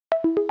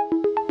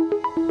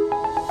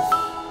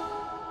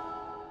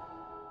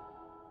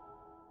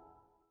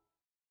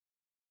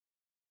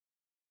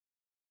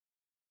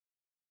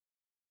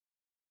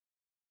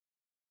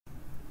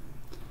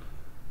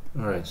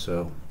Alright,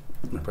 so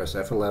I'm going to press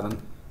F11,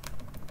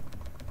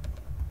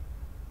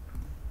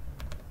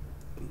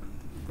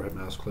 right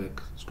mouse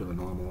click, let's go to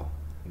normal,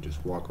 and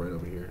just walk right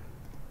over here.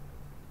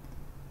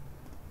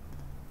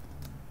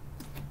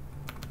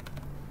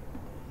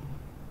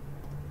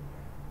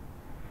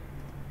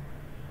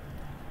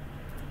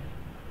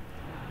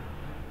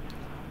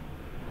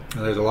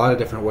 Now, there's a lot of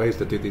different ways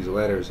to do these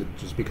letters.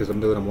 Just because I'm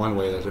doing them one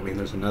way doesn't mean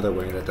there's another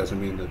way. That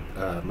doesn't mean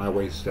that my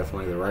way is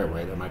definitely the right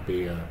way. There might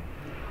be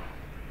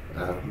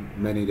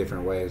many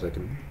different ways. I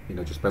can,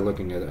 just by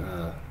looking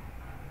at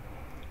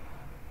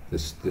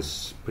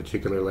this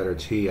particular letter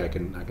T, I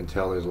can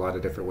tell there's a lot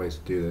of different ways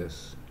to do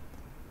this.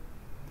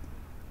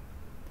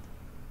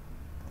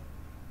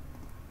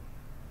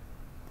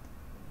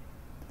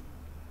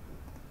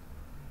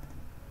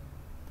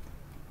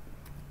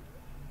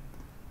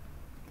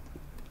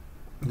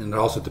 And it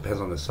also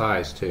depends on the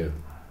size too.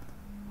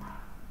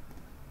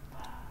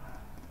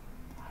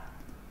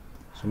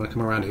 So I'm going to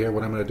come around here.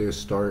 What I'm going to do is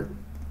start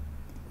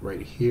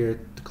right here,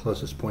 the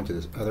closest point to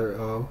this other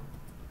O.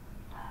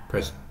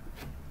 Press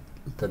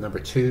the number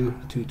 2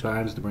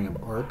 times to bring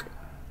up arc.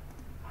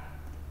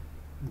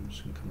 I'm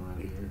just going to come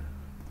around here.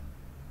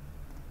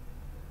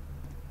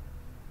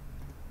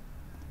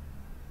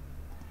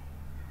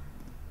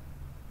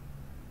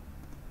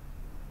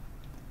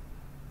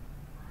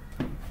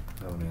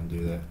 Oh, I'm going to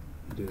do that.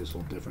 Do this a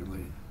little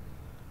differently.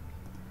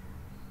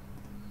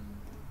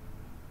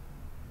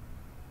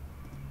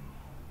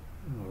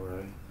 All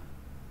right.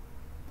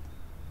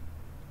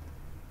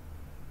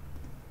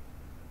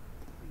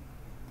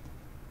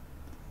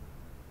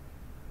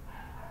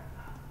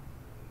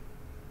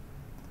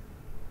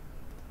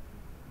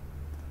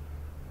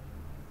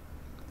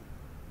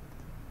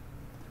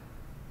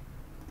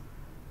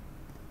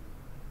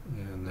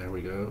 And there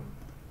we go.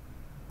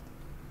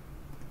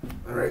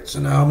 All right,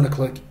 so now I'm going to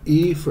click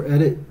E for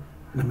edit.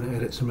 I'm going to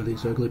edit some of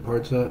these ugly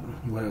parts up.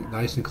 You want it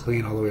nice and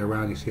clean all the way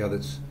around. You see how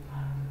that's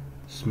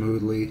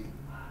smoothly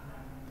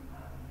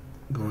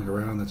going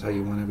around? That's how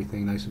you want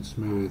everything nice and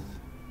smooth.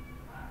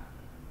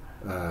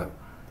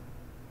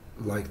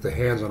 Like the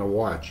hands on a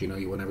watch,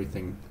 you want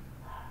everything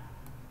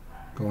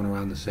going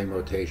around the same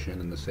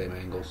rotation and the same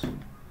angles.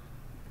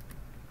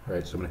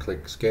 Alright, so I'm going to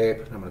click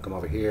escape. I'm going to come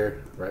over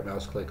here, right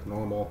mouse click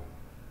normal,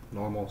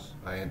 normals.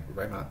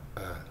 Right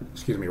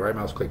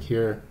mouse click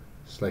here,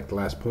 select the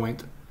last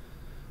point.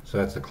 So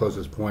that's the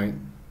closest point,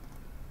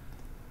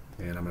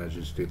 and I'm going to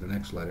just do the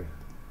next letter.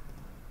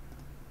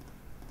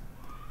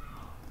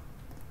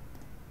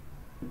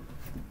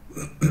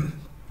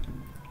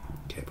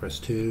 Okay, press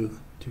 2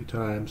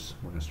 times.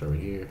 We're going to start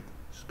right here,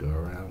 just go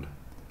around.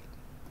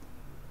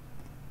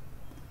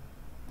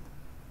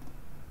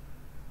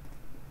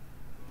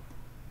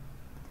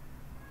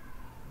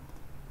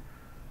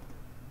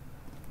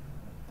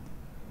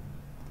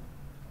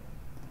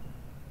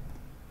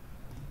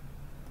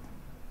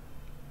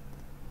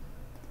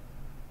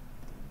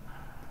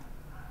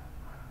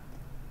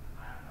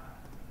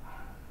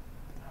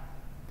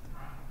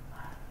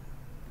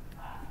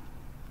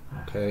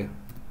 Okay.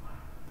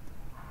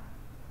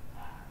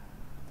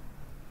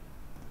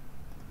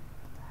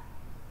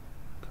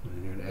 Coming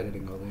in here and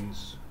editing all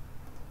these.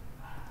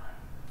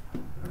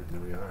 Alright,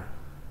 there we are.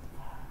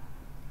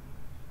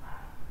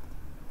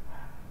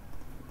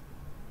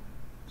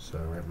 So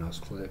right mouse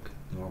click,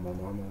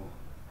 normal,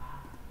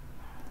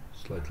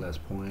 select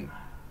last point.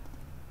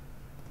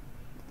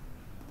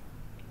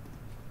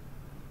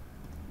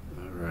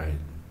 Alright.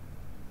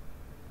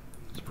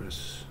 Let's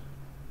press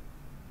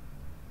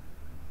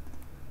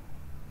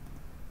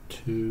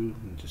 2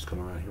 and just come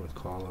around here with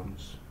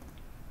columns.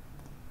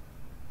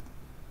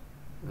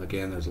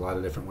 Again, there's a lot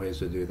of different ways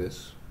to do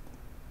this.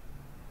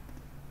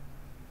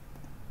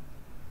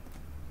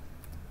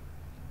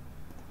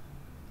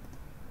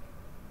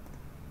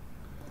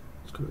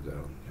 Let's go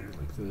down here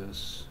like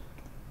this.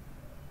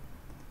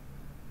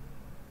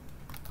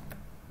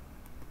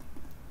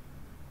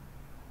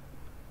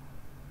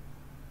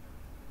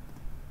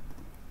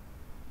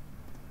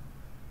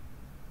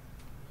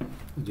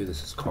 We'll do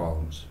this as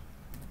columns.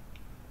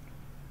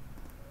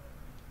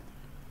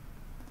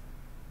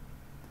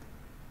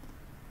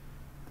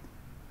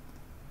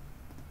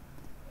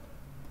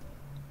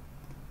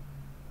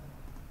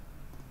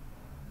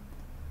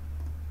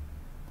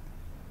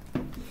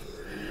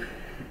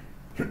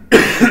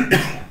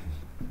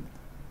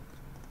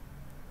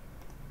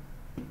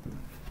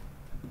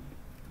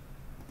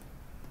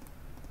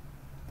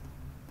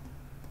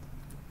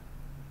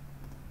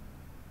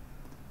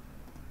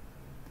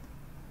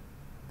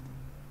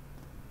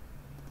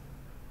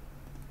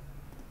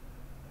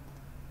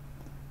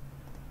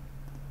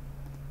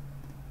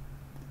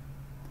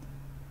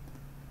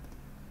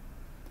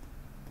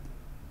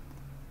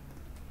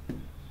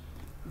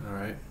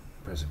 Alright,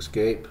 press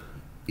escape,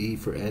 E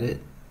for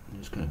edit. I'm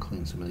just going to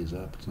clean some of these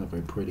up. It's not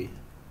very pretty.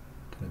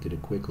 Kind of did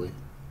it quickly.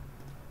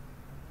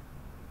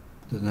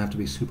 Doesn't have to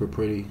be super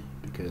pretty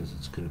because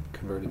it's going to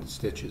convert into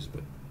stitches,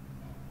 but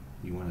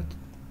you want it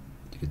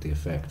to get the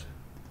effect.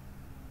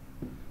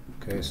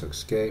 Okay, so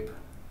escape,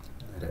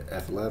 edit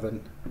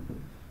F11,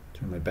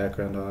 Turn my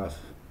background off.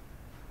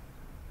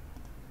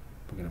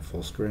 Bring it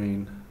full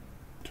screen.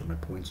 Turn my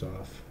points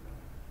off.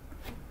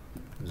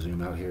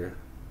 Zoom out here.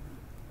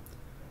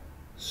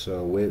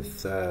 So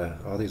with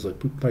all these, we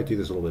might do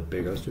this a little bit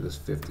bigger. Let's do this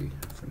 50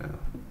 for now.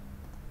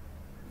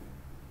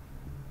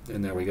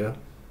 And there we go.